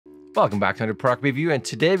Welcome back to another product review, and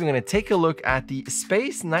today we're going to take a look at the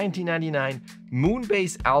Space 1999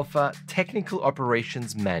 Moonbase Alpha Technical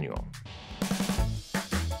Operations Manual.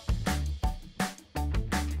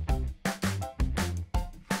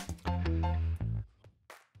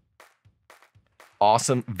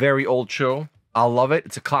 Awesome, very old show. I love it.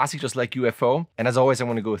 It's a classic just like UFO. And as always, I'm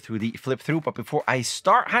going to go through the flip through. But before I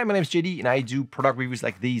start, hi, my name is JD and I do product reviews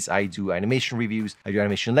like these. I do animation reviews. I do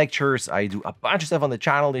animation lectures. I do a bunch of stuff on the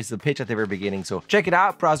channel. There's the pitch at the very beginning. So check it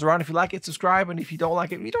out, browse around. If you like it, subscribe. And if you don't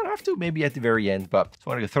like it, you don't have to, maybe at the very end. But just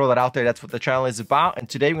wanted to throw that out there. That's what the channel is about. And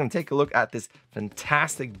today we're going to take a look at this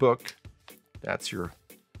fantastic book. That's your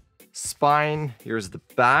spine. Here's the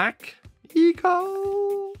back.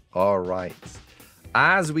 Eagle. All right.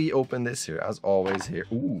 As we open this here, as always here,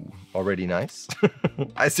 ooh, already nice.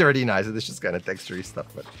 It's already nice. It's just kind of textury stuff,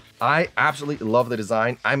 but I absolutely love the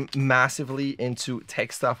design. I'm massively into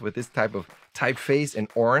tech stuff with this type of typeface and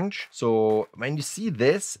orange. So when you see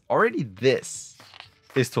this, already this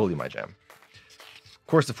is totally my jam. Of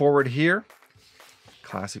course, the forward here,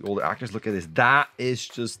 classic older actors. Look at this. That is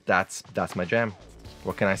just, that's my jam.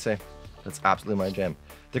 What can I say? That's absolutely my jam.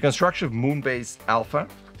 The construction of Moonbase Alpha.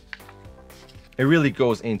 It really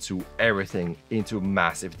goes into everything, into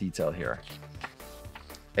massive detail here.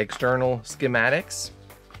 External schematics.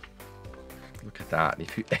 Look at that.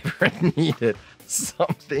 If you ever needed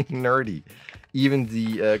something nerdy. Even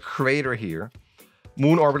the crater here.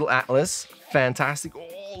 Moon Orbital Atlas. Fantastic.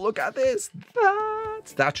 Oh, look at this.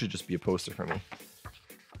 That should just be a poster for me.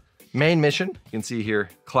 Main mission. You can see here,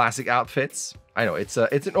 classic outfits. I know, it's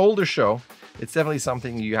an older show. It's definitely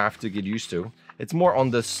something you have to get used to. It's more on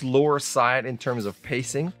the slower side in terms of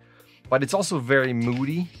pacing, but it's also very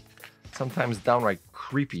moody, sometimes downright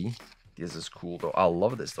creepy. This is cool though. I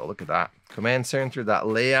love this though. Look at that. Command center, that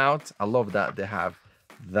layout. I love that they have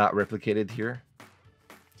that replicated here.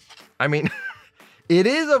 I mean, it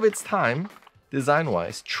is of its time,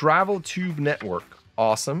 design-wise. Travel tube network,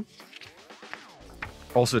 awesome.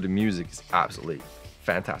 Also, the music is absolutely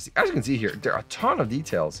fantastic. As you can see here, there are a ton of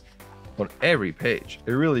details on every page.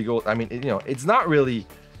 It really goes, I mean, you know, it's not really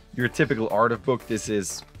your typical art of book. This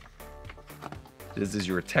is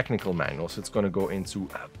your technical manual, so it's going to go into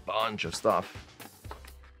a bunch of stuff.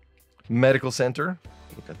 Medical center,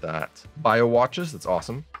 look at that. Bio watches, that's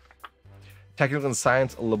awesome. Technical and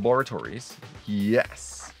science laboratories,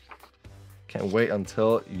 yes. Can't wait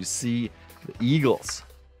until you see the eagles.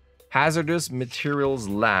 Hazardous materials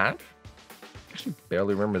lab. Actually,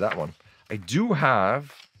 barely remember that one. I do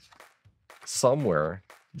have somewhere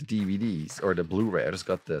the DVDs or the Blu-ray. I just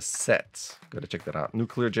got the set. Gotta check that out.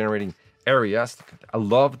 Nuclear generating areas. I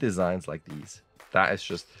love designs like these. That is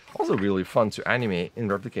just also really fun to animate and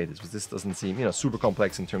replicate this, because this doesn't seem, you know, super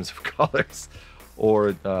complex in terms of colors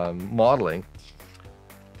or modeling.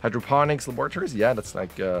 Hydroponics laboratories. Yeah, that's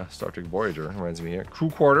like Star Trek Voyager. Reminds me here. Crew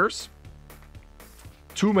quarters.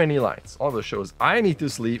 Too many lights. All those shows. I need to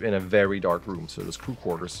sleep in a very dark room, so those crew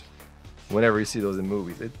quarters. Whenever you see those in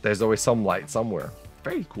movies, there's always some light somewhere.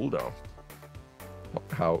 Very cool though.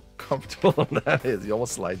 How comfortable that is. You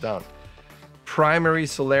almost slide down. Primary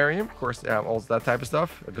solarium, of course, they have all that type of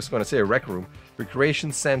stuff. I'm just going to say a rec room.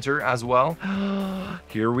 Recreation center as well.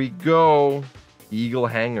 Here we go. Eagle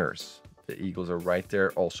hangers. The eagles are right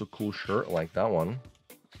there. Also cool shirt, like that one.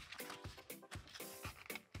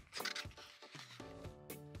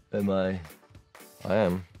 I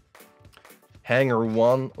am. Hanger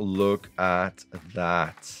one, look at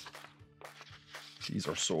that. These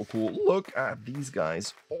are so cool. Look at these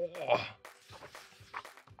guys. Oh.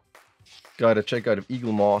 Gotta check out if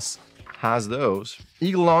Eagle Moss has those.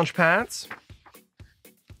 Eagle launch pads.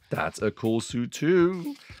 That's a cool suit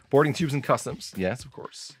too. Boarding tubes and customs. Yes, of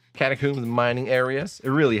course. Catacombs and mining areas. It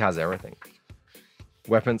really has everything.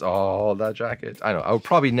 Weapons. Oh, that jacket. I know. I would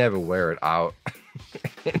probably never wear it out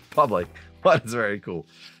in public, but it's very cool.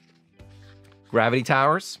 Gravity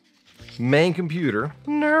towers, main computer,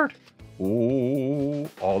 nerd.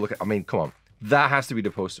 Oh, look at, I mean, come on. That has to be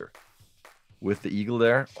the poster with the eagle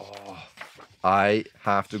there. Oh, I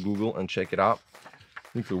have to Google and check it out.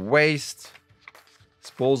 Nuclear waste,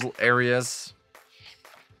 disposal areas.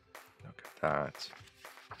 Look at that.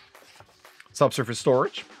 Subsurface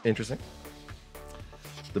storage, interesting.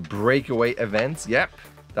 The breakaway events, yep.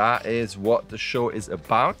 That is what the show is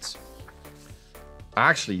about.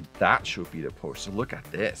 Actually, that should be the poster. Look at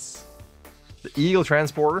this. The Eagle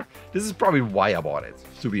Transporter. This is probably why I bought it,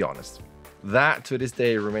 to be honest. That, to this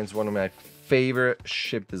day, remains one of my favorite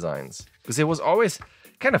ship designs. Because it was always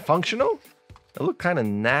kind of functional. It looked kind of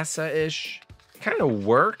NASA-ish. Kind of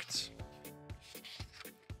worked.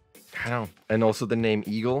 I don't know. And also the name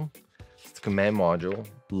Eagle. It's the command module.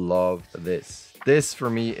 love this. This for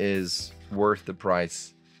me is worth the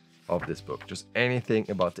price of this book. Just anything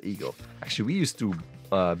about the eagle. Actually, we used to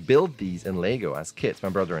build these in Lego as kids, my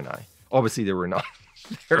brother and I. Obviously, they were not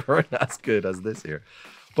they weren't as good as this here,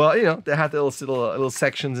 but you know, they had the little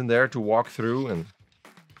sections in there to walk through, and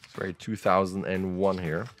it's very 2001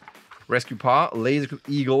 here. Rescue Paw, laser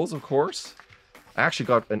eagles, of course. I actually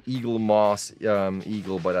got an eagle moss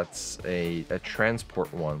eagle, but that's a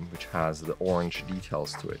transport one, which has the orange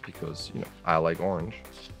details to it because, you know, I like orange.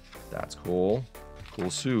 That's cool. Cool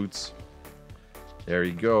suits. There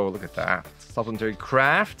you go. Look at that. Supplementary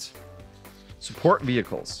craft. Support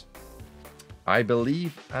vehicles. I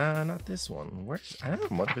believe, not this one. Where's, I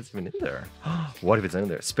don't know what if it's even in there. What if it's in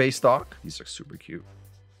there? Space Dock. These are super cute.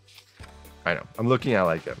 I know. I'm looking at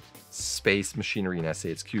like a space machinery and I say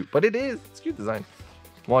it's cute, but it is. It's cute design.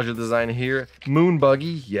 Modular design here. Moon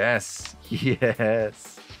buggy. Yes.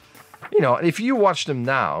 Yes. You know, if you watch them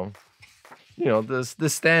now, you know, the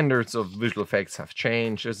standards of visual effects have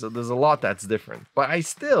changed. There's a lot that's different, but I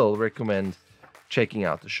still recommend checking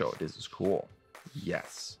out the show. This is cool.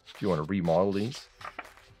 Yes. If you want to remodel these,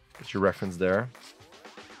 get your reference there.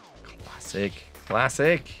 Classic.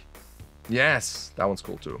 Classic. Yes. That one's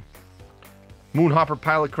cool too. Moonhopper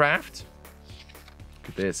pilot craft. Look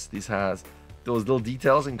at this. These has those little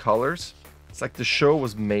details and colors. It's like the show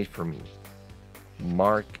was made for me.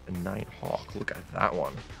 Mark 9 Hawk. Look at that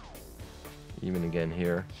one. Even again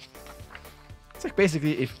here. It's like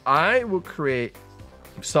basically if I will create,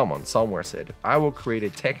 if someone somewhere said, I will create a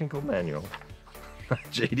technical manual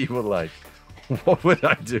JD would like, what would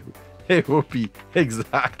I do? It would be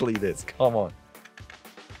exactly this. Come on.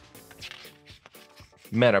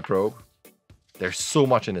 Metaprobe. There's so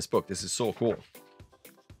much in this book. This is so cool.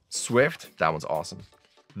 Swift. That one's awesome.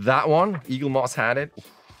 That one, Eagle Moss had it.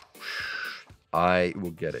 I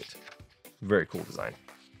will get it. Very cool design.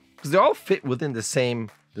 Because they all fit within the same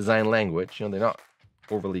design language. You know, they're not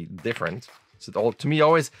overly different. So it all, to me,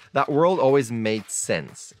 always, that world always made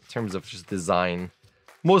sense in terms of just design.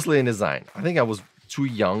 Mostly in design. I think I was too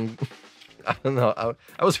young. I don't know.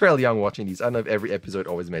 I was fairly young watching these. I don't know if every episode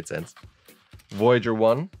always made sense. Voyager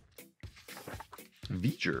 1.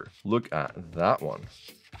 Voyager. Look at that one.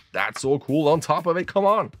 That's so cool. On top of it, come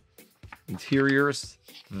on. Interiors.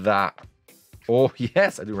 That. Oh,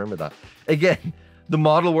 yes, I do remember that. Again, the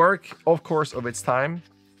model work, of course, of its time.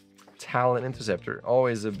 Talon Interceptor.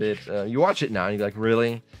 Always a bit... you watch it now and you're like,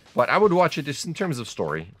 really? But I would watch it just in terms of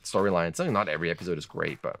storyline. So not every episode is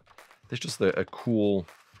great, but there's just a cool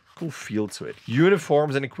feel to it.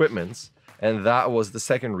 Uniforms and equipments. And that was the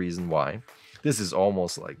second reason why. This is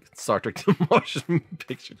almost like Star Trek The Motion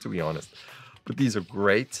Picture, to be honest. But these are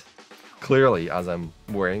great. Clearly, as I'm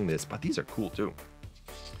wearing this. But these are cool, too.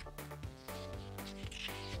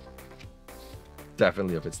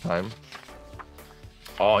 Definitely of its time.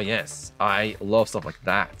 Oh, yes. I love stuff like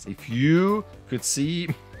that. If you could see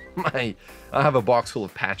I have a box full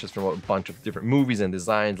of patches from a bunch of different movies and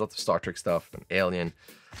designs. Lots of Star Trek stuff and Alien.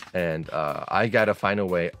 And I gotta find a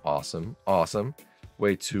way. Awesome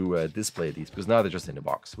way to display these, because now they're just in a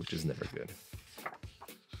box, which is never good.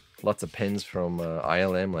 Lots of pins from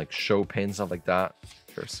ILM, like show pins, stuff like that.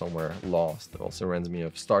 They're somewhere lost. It also reminds me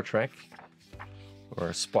of Star Trek, where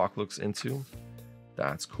Spock looks into.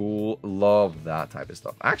 That's cool. Love that type of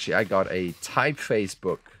stuff. Actually, I got a typeface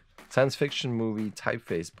book, science fiction movie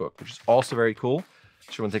typeface book, which is also very cool.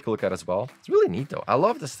 You want to take a look at as well. It's really neat though. I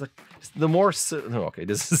love this. The more okay,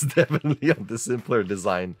 this is definitely on the simpler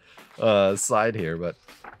design side here, but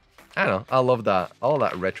I don't know. I love that. All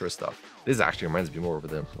that retro stuff. This actually reminds me more of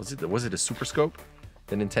them. Was it a Super Scope?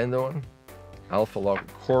 The Nintendo one? Alpha Log,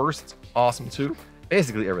 of course. It's awesome too.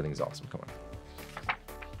 Basically everything's awesome. Come on.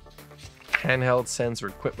 Handheld sensor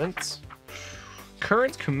equipment.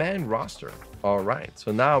 Current command roster. All right.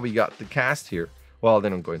 So now we got the cast here. Well,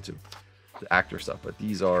 then I'm going to the actor stuff, but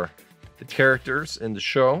these are the characters in the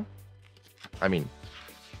show. I mean,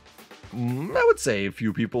 I would say a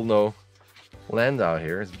few people know Landau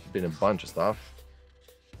here. There's been a bunch of stuff.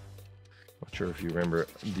 Not sure if you remember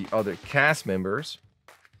the other cast members.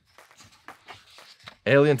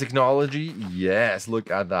 Alien technology, yes, look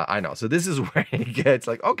at that. I know. So this is where it gets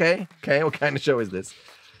like, okay, what kind of show is this?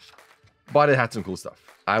 But it had some cool stuff.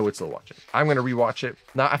 I would still watch it. I'm going to rewatch it.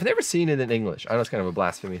 Now, I've never seen it in English. I know it's kind of a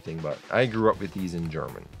blasphemy thing, but I grew up with these in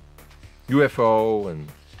German. UFO and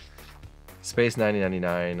Space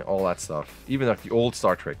 1999, all that stuff. Even like the old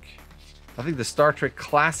Star Trek. I think the Star Trek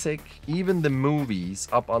classic, even the movies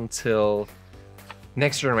up until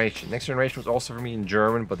Next Generation. Next Generation was also for me in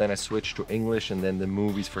German, but then I switched to English, and then the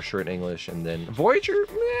movies for sure in English, and then Voyager,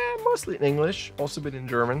 mostly in English, also been in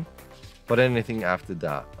German. But anything after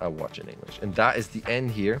that, I watch in English. And that is the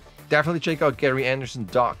end here. Definitely check out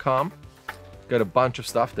GaryAnderson.com. Got a bunch of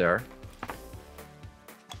stuff there.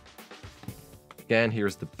 Again,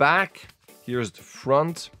 here's the back. Here's the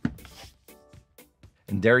front.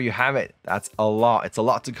 And there you have it. That's a lot. It's a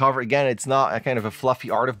lot to cover. Again, it's not a kind of a fluffy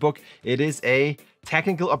art of book. It is a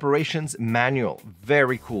technical operations manual.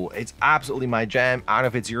 Very cool. It's absolutely my jam. I don't know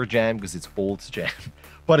if it's your jam because it's old jam.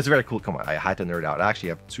 But it's very cool. Come on, I had to nerd out. I actually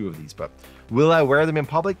have 2 of these, but will I wear them in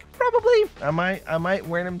public? Probably. I might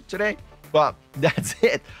wear them today. But that's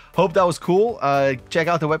it. Hope that was cool. Check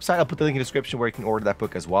out the website. I'll put the link in the description where you can order that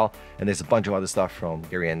book as well. And there's a bunch of other stuff from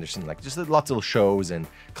Gary Anderson, like just lots of little shows and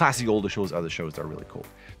classic older shows, other shows that are really cool.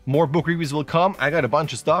 More book reviews will come. I got a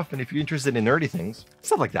bunch of stuff. And if you're interested in nerdy things,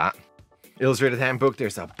 stuff like that. Illustrated Handbook,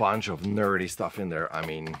 there's a bunch of nerdy stuff in there. I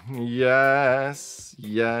mean, yes,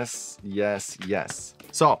 yes, yes, yes.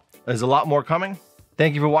 So there's a lot more coming.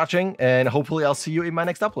 Thank you for watching, and hopefully I'll see you in my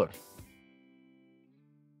next upload.